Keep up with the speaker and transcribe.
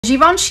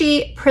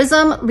Givenchy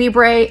Prisme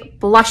Libre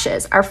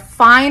blushes are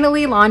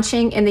finally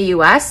launching in the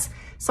US,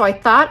 so I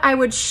thought I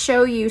would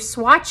show you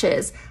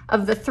swatches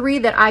of the 3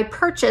 that I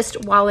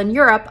purchased while in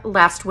Europe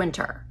last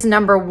winter.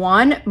 Number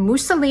 1,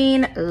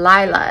 Mousseline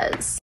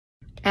Lilas.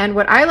 And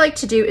what I like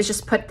to do is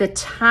just put the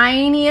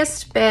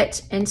tiniest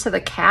bit into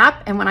the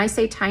cap. And when I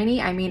say tiny,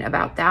 I mean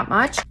about that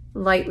much.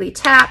 Lightly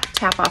tap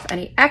off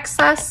any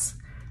excess,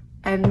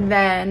 and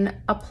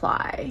then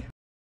apply.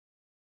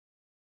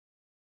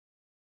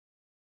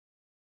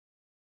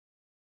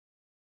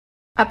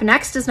 Up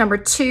next is number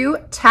 2,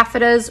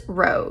 Taffeta's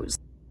Rose.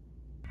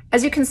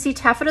 As you can see,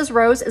 Taffeta's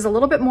Rose is a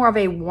little bit more of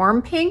a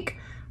warm pink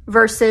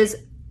versus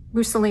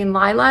Mousseline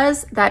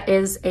Lilas, that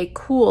is a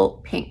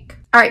cool pink.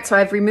 All right, so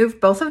I've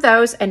removed both of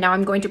those, and now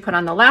I'm going to put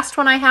on the last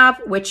one I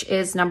have, which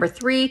is number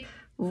 3,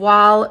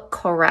 Voile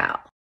Coral.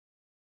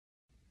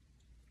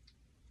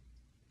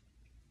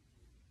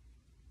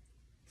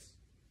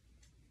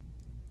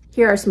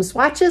 Here are some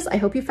swatches. I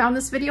hope you found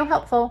this video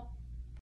helpful.